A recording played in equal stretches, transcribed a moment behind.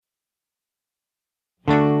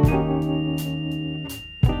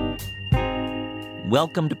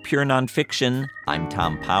Welcome to Pure Nonfiction. I'm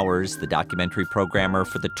Tom Powers, the documentary programmer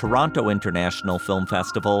for the Toronto International Film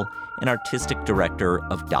Festival and artistic director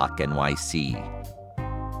of Doc NYC.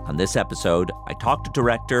 On this episode, I talked to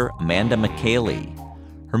director Amanda Michaeli.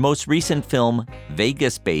 Her most recent film,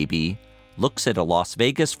 Vegas Baby, looks at a Las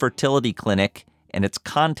Vegas fertility clinic and its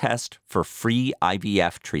contest for free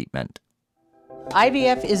IVF treatment.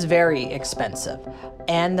 IVF is very expensive,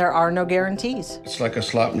 and there are no guarantees. It's like a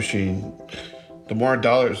slot machine. The more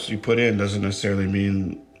dollars you put in doesn't necessarily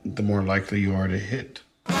mean the more likely you are to hit.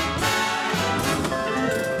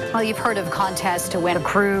 Well, you've heard of contests to win a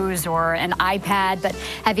cruise or an iPad, but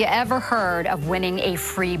have you ever heard of winning a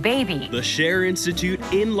free baby? The Share Institute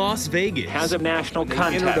in Las Vegas has a national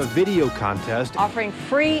contest. Entered a video contest offering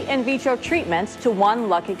free in vitro treatments to one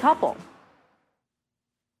lucky couple.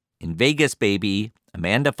 In Vegas Baby,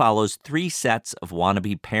 Amanda follows 3 sets of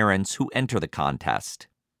wannabe parents who enter the contest.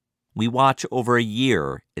 We watch over a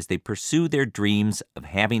year as they pursue their dreams of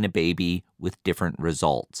having a baby with different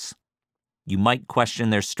results. You might question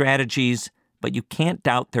their strategies, but you can't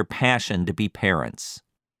doubt their passion to be parents.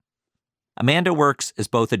 Amanda works as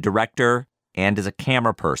both a director and as a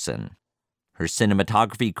camera person. Her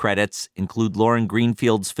cinematography credits include Lauren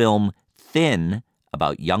Greenfield's film Thin,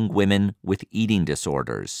 about young women with eating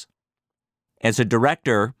disorders. As a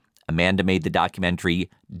director, Amanda made the documentary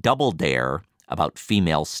Double Dare, about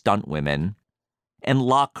female stunt women, and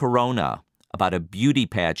La Corona, about a beauty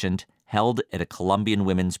pageant held at a Colombian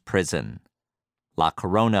women's prison. La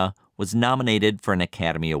Corona was nominated for an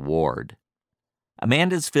Academy Award.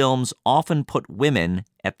 Amanda's films often put women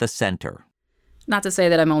at the center. Not to say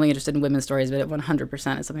that I'm only interested in women's stories, but it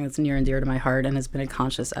 100% is something that's near and dear to my heart and has been a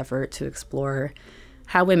conscious effort to explore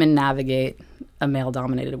how women navigate a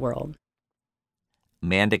male-dominated world.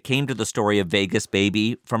 Amanda came to the story of Vegas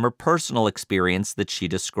Baby from her personal experience that she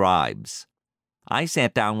describes. I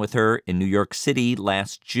sat down with her in New York City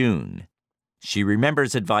last June. She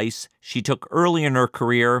remembers advice she took early in her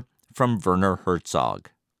career from Werner Herzog.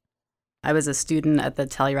 I was a student at the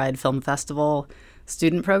Telluride Film Festival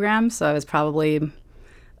student program, so I was probably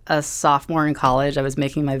a sophomore in college. I was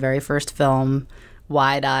making my very first film,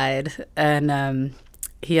 Wide-Eyed, and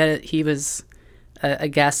he was a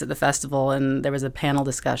guest at the festival, and there was a panel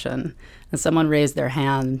discussion, and someone raised their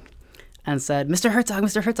hand and said, Mr.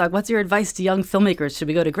 Herzog, what's your advice to young filmmakers? Should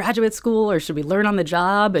we go to graduate school or should we learn on the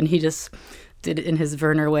job? And he just did it in his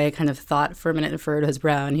Werner way, kind of thought for a minute and furrowed his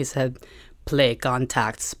brow, and he said, play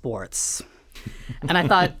contact sports. And I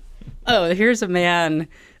thought, oh, here's a man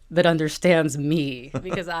that understands me,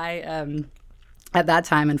 because I, at that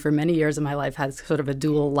time and for many years of my life, had sort of a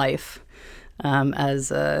dual life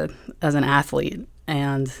as an athlete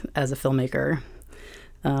and as a filmmaker.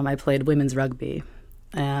 I played women's rugby.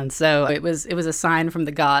 And so it was a sign from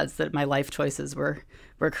the gods that my life choices were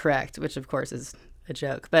correct, which of course is a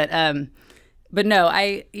joke. But no,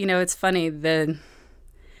 it's funny, the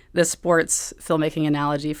sports filmmaking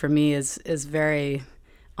analogy for me is very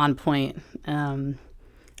on point.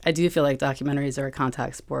 I do feel like documentaries are a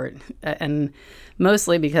contact sport, and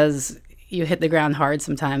mostly because you hit the ground hard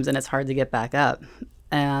sometimes and it's hard to get back up.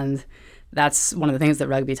 And that's one of the things that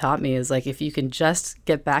rugby taught me, is like, if you can just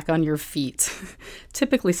get back on your feet,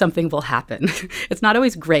 typically something will happen. It's not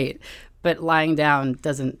always great, but lying down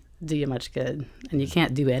doesn't do you much good, and you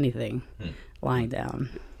can't do anything lying down.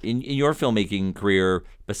 In your filmmaking career,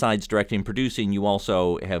 besides directing and producing, you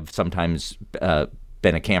also have sometimes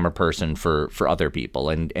been a camera person for other people,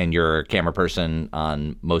 and you're a camera person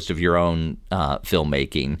on most of your own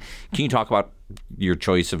filmmaking. Can you talk about your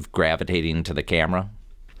choice of gravitating to the camera?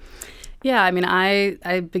 Yeah, I mean,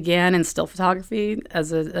 I began in still photography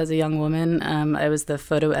as a young woman. I was the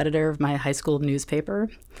photo editor of my high school newspaper.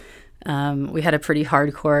 We had a pretty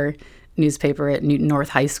hardcore newspaper at Newton North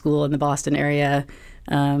High School in the Boston area.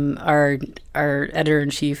 Our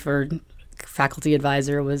editor-in-chief or faculty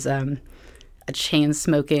advisor was a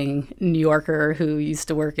chain-smoking New Yorker who used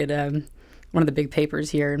to work at one of the big papers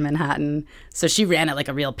here in Manhattan. So she ran it like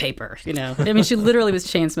a real paper, you know. I mean, she literally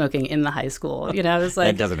was chain smoking in the high school, you know. It was like,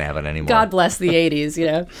 that doesn't happen anymore. God bless the 80s, you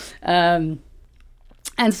know.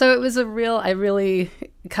 And so it was I really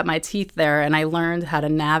cut my teeth there, and I learned how to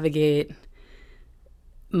navigate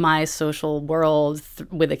my social world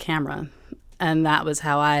with a camera. And that was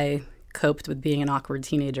how I coped with being an awkward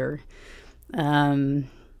teenager. I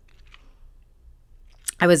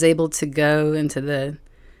was able to go into the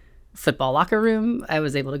football locker room. I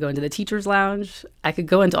was able to go into the teacher's lounge. I could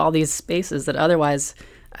go into all these spaces that otherwise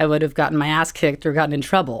I would have gotten my ass kicked or gotten in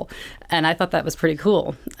trouble. And I thought that was pretty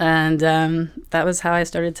cool. And that was how I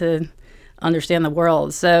started to understand the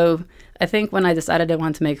world. So I think when I decided I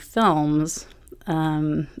wanted to make films,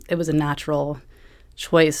 It was a natural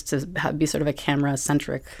choice to be sort of a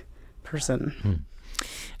camera-centric person.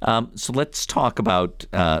 So let's talk about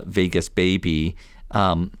Vegas Baby.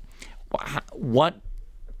 What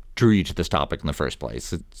drew you to this topic in the first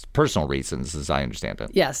place? It's personal reasons, as I understand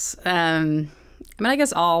it. Yes. I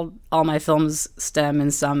guess all my films stem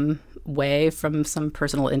in some way from some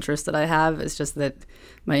personal interest that I have. It's just that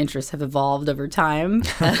my interests have evolved over time.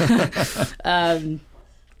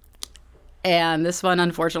 And this one,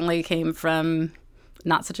 unfortunately, came from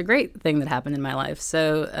not such a great thing that happened in my life.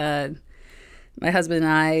 So my husband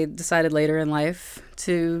and I decided later in life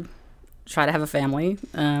to try to have a family.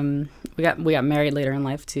 We got married later in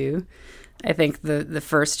life, too. I think the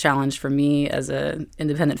first challenge for me as an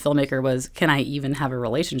independent filmmaker was, can I even have a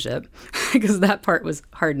relationship? Because that part was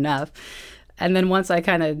hard enough. And then once I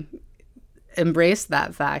kind of embraced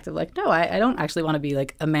that fact of like, no, I don't actually want to be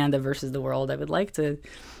like Amanda versus the world. I would like to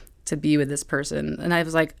be with this person. And I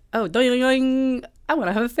was like, oh, doing, I want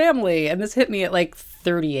to have a family. And this hit me at like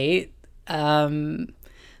 38. So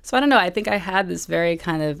I don't know. I think I had this very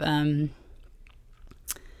kind of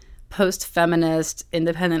post-feminist,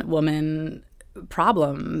 independent woman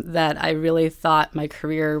problem that I really thought my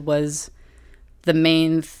career was the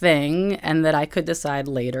main thing and that I could decide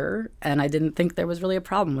later. And I didn't think there was really a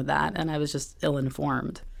problem with that. And I was just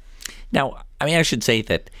ill-informed. Now, I should say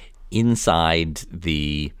that inside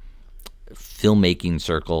the filmmaking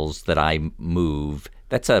circles that I move,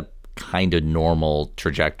 that's a kind of normal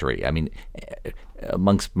trajectory.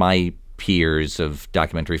 Amongst my peers of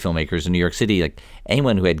documentary filmmakers in New York City, like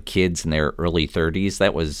anyone who had kids in their early 30s,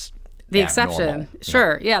 that was the exception.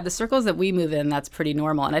 Sure. Yeah. The circles that we move in, that's pretty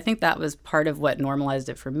normal. And I think that was part of what normalized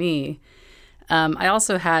it for me. I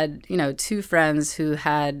also had, 2 friends who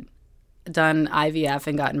had done IVF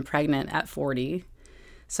and gotten pregnant at 40.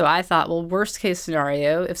 So I thought, well, worst case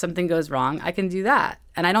scenario, if something goes wrong, I can do that.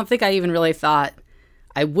 And I don't think I even really thought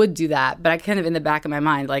I would do that, but I kind of in the back of my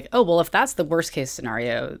mind, like, oh, well, if that's the worst case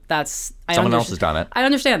scenario, someone else has done it. I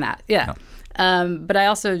understand that, yeah. No. But I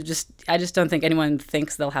also just don't think anyone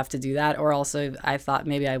thinks they'll have to do that. Or also, I thought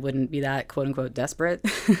maybe I wouldn't be that quote unquote desperate.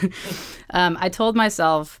 I told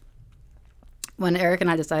myself when Eric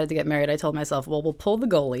and I decided to get married, I told myself, well, we'll pull the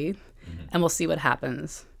goalie and we'll see what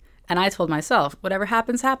happens. And I told myself, whatever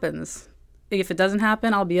happens, happens. If it doesn't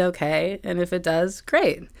happen, I'll be okay. And if it does,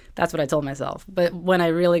 great. That's what I told myself. But when I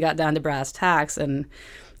really got down to brass tacks and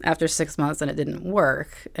after 6 months and it didn't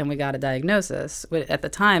work and we got a diagnosis, at the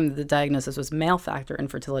time, the diagnosis was male factor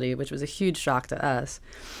infertility, which was a huge shock to us.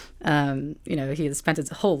 He had spent his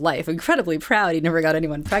whole life incredibly proud he never got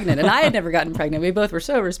anyone pregnant. And I had never gotten pregnant. We both were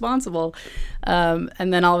so responsible.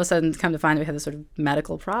 And then all of a sudden, come to find we had this sort of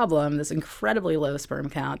medical problem, this incredibly low sperm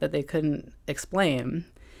count that they couldn't explain.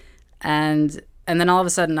 And then all of a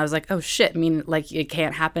sudden I was like, oh shit, like it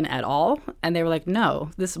can't happen at all? And they were like, no,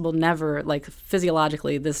 this will never, like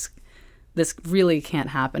physiologically, this really can't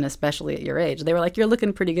happen, especially at your age. They were like, you're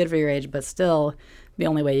looking pretty good for your age, but still the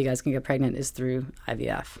only way you guys can get pregnant is through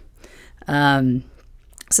IVF.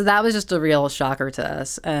 So that was just a real shocker to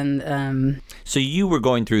us. And so you were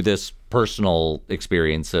going through this personal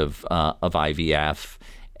experience of IVF,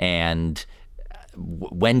 and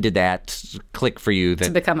when did that click for you? To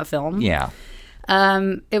become a film? Yeah.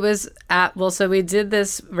 It was so we did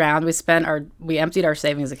this round. We emptied our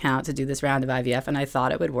savings account to do this round of IVF, and I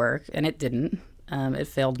thought it would work, and it didn't. It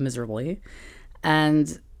failed miserably.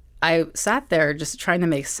 And I sat there just trying to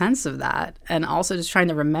make sense of that, and also just trying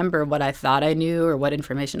to remember what I thought I knew or what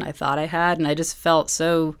information I thought I had, and I just felt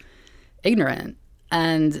so ignorant.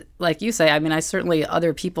 And like you say, I certainly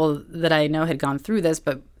other people that I know had gone through this,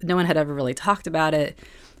 but no one had ever really talked about it.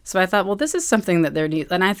 So I thought, well, this is something that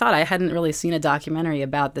and I thought I hadn't really seen a documentary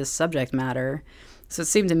about this subject matter. So it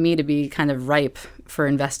seemed to me to be kind of ripe for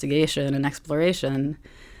investigation and exploration.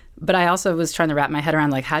 But I also was trying to wrap my head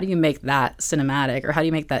around, like, how do you make that cinematic? Or how do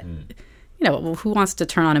you make that, who wants to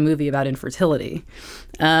turn on a movie about infertility?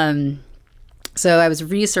 So I was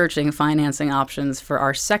researching financing options for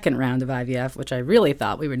our second round of IVF, which I really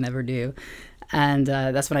thought we would never do. And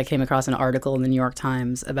that's when I came across an article in the New York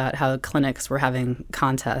Times about how clinics were having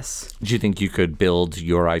contests. Do you think you could build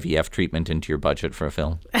your IVF treatment into your budget for a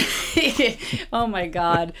film? Oh, my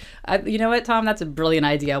God. You know what, Tom? That's a brilliant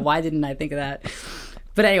idea. Why didn't I think of that?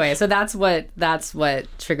 But anyway, so that's what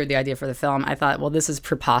triggered the idea for the film. I thought, well, this is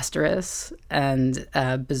preposterous and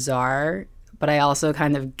bizarre, but I also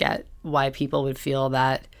kind of get why people would feel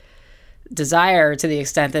that desire to the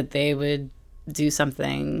extent that they would do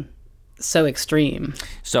something so extreme.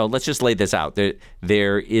 So let's just lay this out.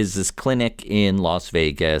 There is this clinic in Las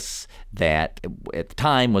Vegas that at the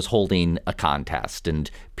time was holding a contest,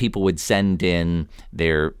 and people would send in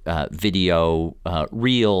their video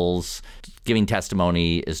reels giving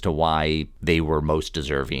testimony as to why they were most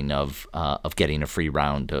deserving of getting a free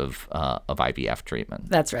round of IVF treatment.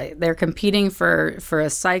 That's right. They're competing for a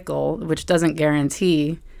cycle, which doesn't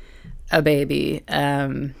guarantee a baby.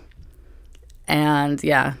 And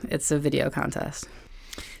yeah, it's a video contest.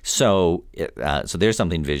 So there's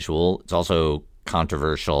something visual. It's also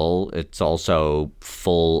controversial. It's also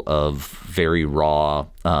full of very raw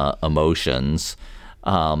emotions.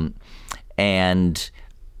 And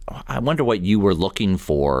I wonder what you were looking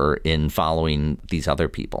for in following these other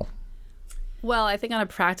people. Well, I think on a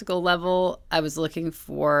practical level, I was looking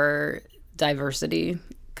for diversity,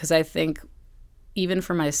 because I think even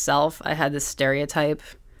for myself, I had this stereotype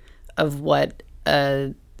of what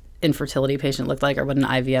a infertility patient looked like or what an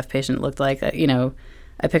IVF patient looked like. You know,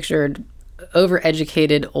 I pictured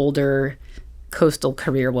overeducated, older, coastal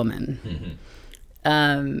career woman.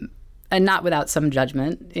 Mm-hmm. And not without some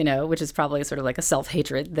judgment, you know, which is probably sort of like a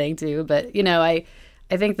self-hatred thing too. But, you know, I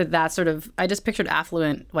think that sort of, I just pictured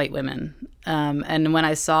affluent white women. And when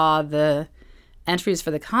I saw the entries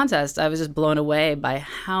for the contest, I was just blown away by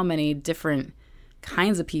how many different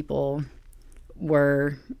kinds of people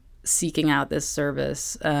were seeking out this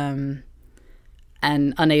service and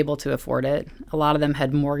unable to afford it. A lot of them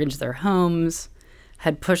had mortgaged their homes,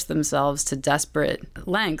 had pushed themselves to desperate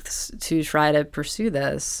lengths to try to pursue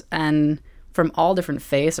this. And from all different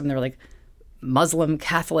faiths, I mean, they were like Muslim,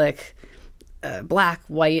 Catholic, Black,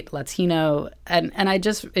 white, Latino. And it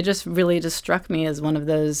just really just struck me as one of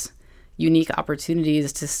those unique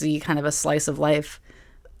opportunities to see kind of a slice of life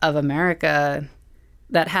of America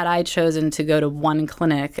that had I chosen to go to one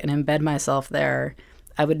clinic and embed myself there,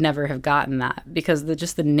 I would never have gotten that, because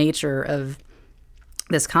just the nature of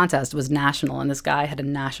this contest was national, and this guy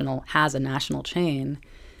has a national chain.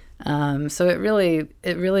 So it really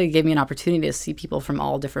gave me an opportunity to see people from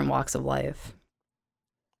all different walks of life.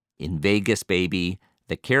 In Vegas, Baby,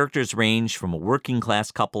 the characters range from a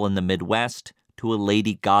working-class couple in the Midwest to a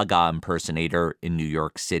Lady Gaga impersonator in New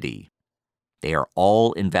York City. They are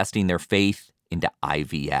all investing their faith into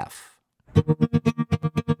IVF.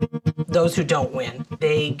 Those who don't win,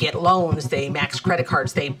 they get loans, they max credit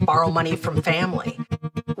cards, they borrow money from family.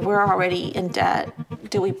 We're already in debt.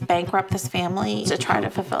 Do we bankrupt this family to try to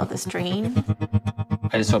fulfill this dream?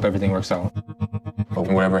 I just hope everything works out. But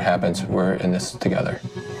whatever happens, we're in this together.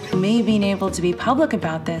 Me being able to be public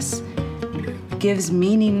about this gives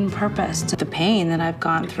meaning and purpose to the pain that I've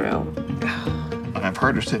gone through. I've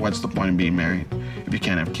heard her say, what's the point of being married if you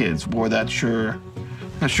can't have kids? Boy, that's sure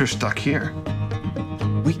stuck here.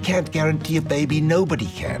 We can't guarantee a baby, nobody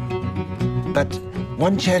can. But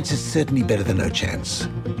one chance is certainly better than no chance.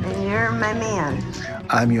 You're my man.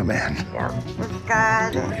 I'm your man. Yeah, with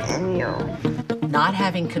God and you. Not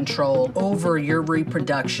having control over your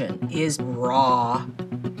reproduction is raw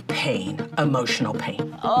pain, emotional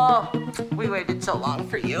pain. Oh, we waited so long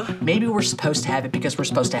for you. Maybe we're supposed to have it because we're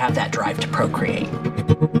supposed to have that drive to procreate.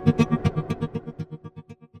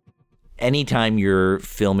 Anytime you're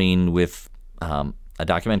filming with a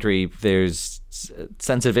documentary, there's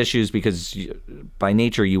sensitive issues because by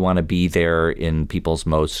nature you want to be there in people's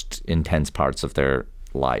most intense parts of their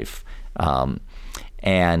life.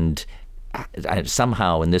 And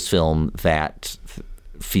somehow in this film that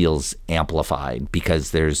feels amplified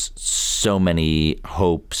because there's so many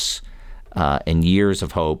hopes and years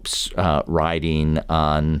of hopes riding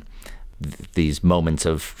on these moments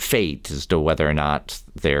of fate as to whether or not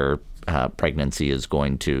their pregnancy is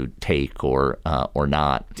going to take or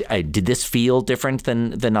not. Did this feel different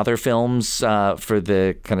than other films for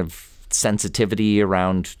the kind of sensitivity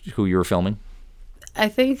around who you were filming? I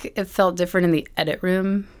think it felt different in the edit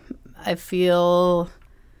room. I feel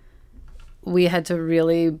we had to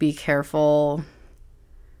really be careful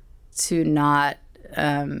to not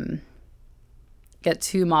get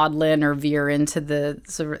too maudlin or veer into the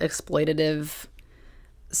sort of exploitative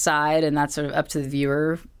side, and that's sort of up to the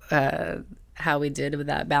viewer how we did with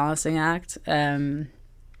that balancing act.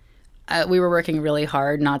 We were working really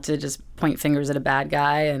hard not to just point fingers at a bad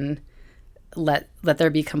guy and let there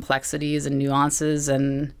be complexities and nuances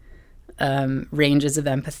and ranges of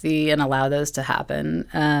empathy and allow those to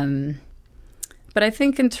happen. But I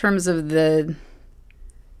think in terms of the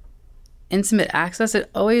intimate access,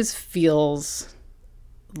 it always feels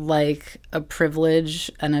like a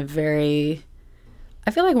privilege and I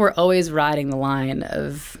feel like we're always riding the line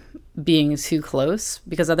of being too close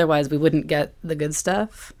because otherwise we wouldn't get the good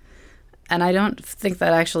stuff. And I don't think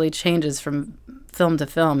that actually changes from film to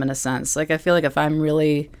film in a sense. Like, I feel like if I'm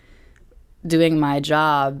really doing my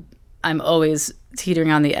job, I'm always teetering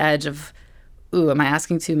on the edge of, ooh, am I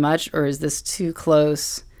asking too much, or is this too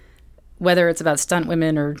close? Whether it's about stunt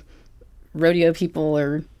women or rodeo people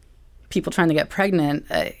or people trying to get pregnant,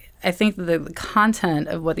 I think that the content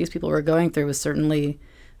of what these people were going through was certainly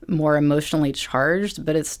more emotionally charged,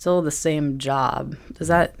 but it's still the same job. Does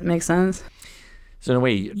that make sense? So in a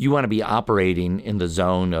way, you want to be operating in the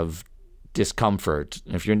zone of discomfort.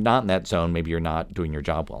 If you're not in that zone, maybe you're not doing your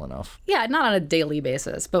job well enough. Yeah, not on a daily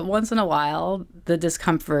basis, but once in a while, the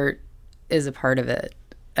discomfort is a part of it.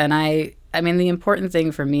 And I mean, the important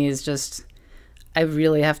thing for me is just, I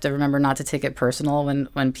really have to remember not to take it personal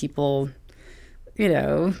when people, you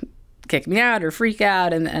know, kick me out or freak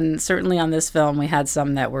out. And certainly on this film, we had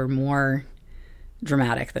some that were more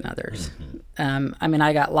dramatic than others. Mm-hmm. I mean,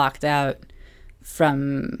 I got locked out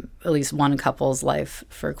from at least one couple's life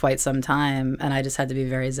for quite some time, and I just had to be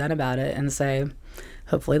very zen about it and say,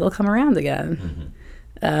 hopefully they'll come around again.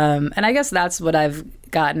 Mm-hmm. And I guess that's what I've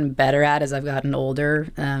gotten better at as I've gotten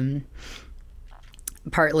older,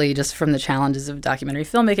 partly just from the challenges of documentary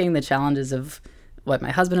filmmaking, the challenges of what my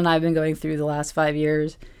husband and I have been going through the last 5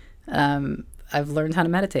 years. I've learned how to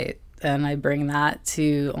meditate, and I bring that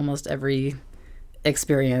to almost every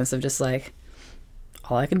experience of just like,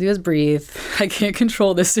 all I can do is breathe. I can't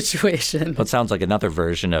control this situation. Well, it sounds like another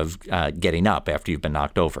version of getting up after you've been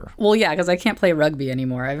knocked over. Well, yeah, because I can't play rugby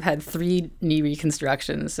anymore. I've had 3 knee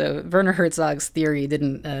reconstructions. So Werner Herzog's theory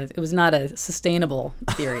it was not a sustainable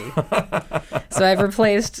theory. So I've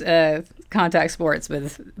replaced contact sports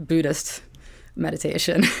with Buddhist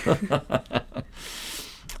meditation.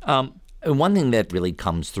 One thing that really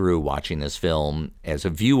comes through watching this film as a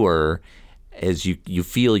viewer is you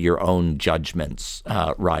feel your own judgments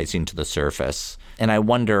rising to the surface. And I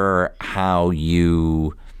wonder how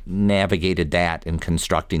you navigated that in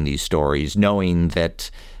constructing these stories, knowing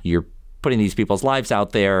that you're putting these people's lives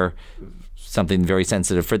out there, something very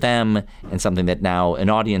sensitive for them, and something that now an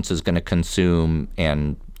audience is going to consume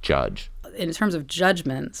and judge. In terms of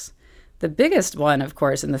judgments, the biggest one, of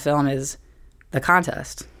course, in the film is the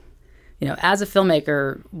contest. You know, as a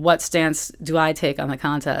filmmaker, what stance do I take on the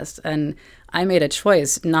contest? And I made a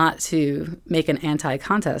choice not to make an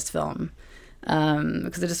anti-contest film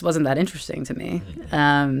because it just wasn't that interesting to me.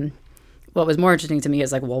 What was more interesting to me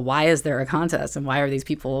is like, well, why is there a contest? And why are these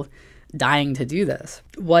people dying to do this?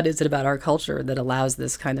 What is it about our culture that allows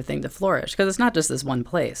this kind of thing to flourish? Because it's not just this one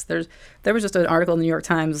place. There was just an article in the New York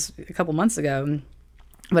Times a couple months ago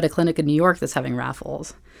about a clinic in New York that's having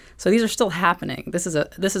raffles. So these are still happening. This is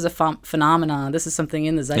a phenomenon. This is something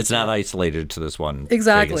in the zeitgeist. It's not isolated to this one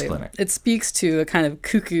exactly. Vegas clinic. It speaks to a kind of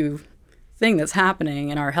cuckoo thing that's happening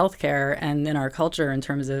in our healthcare and in our culture in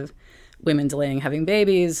terms of women delaying having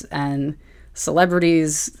babies and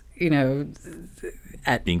celebrities, you know,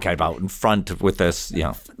 being kind of out in front with this, you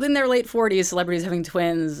know. In their late 40s, celebrities having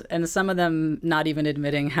twins, and some of them not even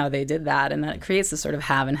admitting how they did that, and that creates this sort of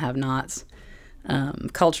have and have-nots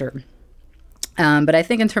culture. But I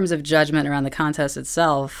think in terms of judgment around the contest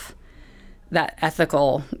itself, that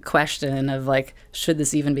ethical question of like, should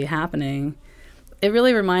this even be happening? It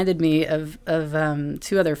really reminded me of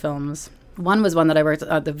 2 other films. One was one that I worked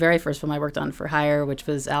on, the very first film I worked on for hire, which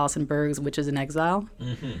was Alison Berg's Witches in Exile.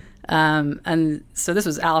 Mm-hmm. And so this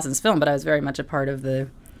was Alison's film, but I was very much a part of the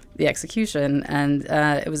execution. And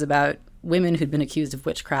it was about women who'd been accused of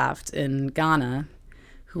witchcraft in Ghana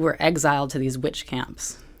who were exiled to these witch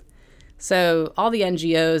camps. So all the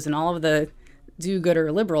NGOs and all of the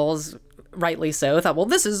do-gooder liberals, rightly so, thought, well,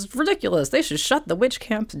 this is ridiculous. They should shut the witch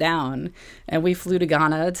camps down. And we flew to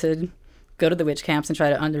Ghana to go to the witch camps and try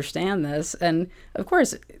to understand this. And of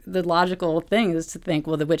course, the logical thing is to think,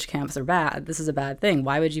 well, the witch camps are bad. This is a bad thing.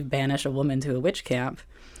 Why would you banish a woman to a witch camp?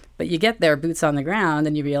 But you get there, boots on the ground,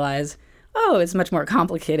 and you realize, oh, it's much more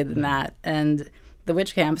complicated than that. And the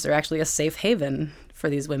witch camps are actually a safe haven for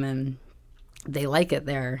these women. They like it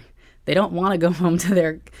there. They don't want to go home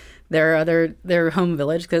to their home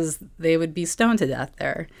village because they would be stoned to death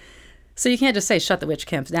there. So you can't just say shut the witch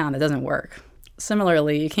camps down. That doesn't work.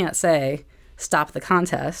 Similarly, you can't say stop the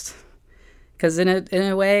contest because in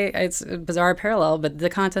a way it's a bizarre parallel, but the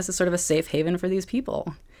contest is sort of a safe haven for these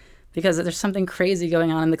people because there's something crazy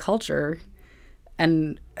going on in the culture,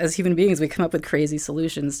 and as human beings we come up with crazy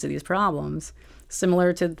solutions to these problems,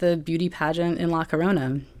 similar to the beauty pageant in La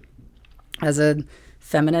Corona. As a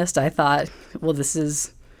feminist, I thought, well,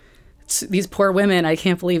 these poor women, I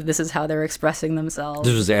can't believe this is how they're expressing themselves.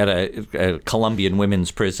 This was at a Colombian women's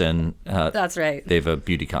prison. That's right. They have a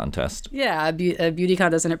beauty contest. Yeah, a beauty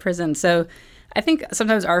contest in a prison. So I think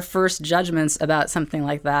sometimes our first judgments about something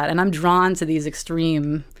like that, and I'm drawn to these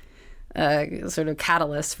extreme sort of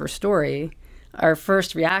catalysts for story, our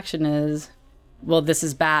first reaction is, well, this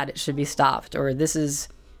is bad, it should be stopped, or this is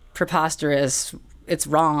preposterous, it's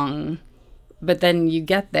wrong. But then you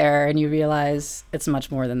get there and you realize it's much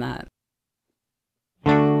more than that.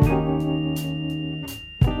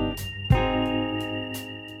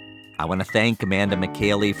 I want to thank Amanda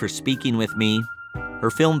Michaeli for speaking with me. Her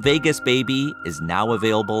film Vegas Baby is now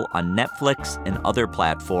available on Netflix and other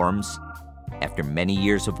platforms. After many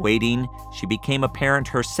years of waiting, she became a parent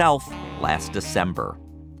herself last December.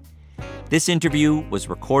 This interview was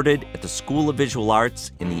recorded at the School of Visual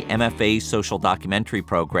Arts in the MFA Social Documentary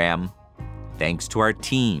Program. Thanks to our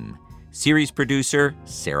team, series producer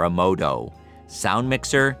Sarah Modo, sound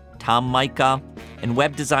mixer Tom Micah, and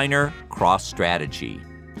web designer Cross Strategy.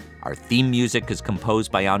 Our theme music is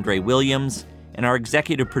composed by Andre Williams, and our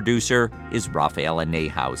executive producer is Rafaela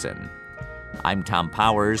Nehausen. I'm Tom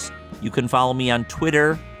Powers. You can follow me on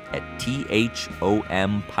Twitter at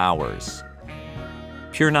THOMPowers.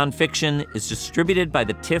 Pure Nonfiction is distributed by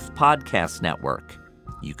the TIFF Podcast Network.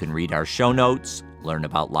 You can read our show notes, learn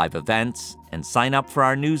about live events, and sign up for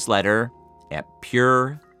our newsletter at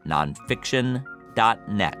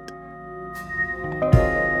purenonfiction.net.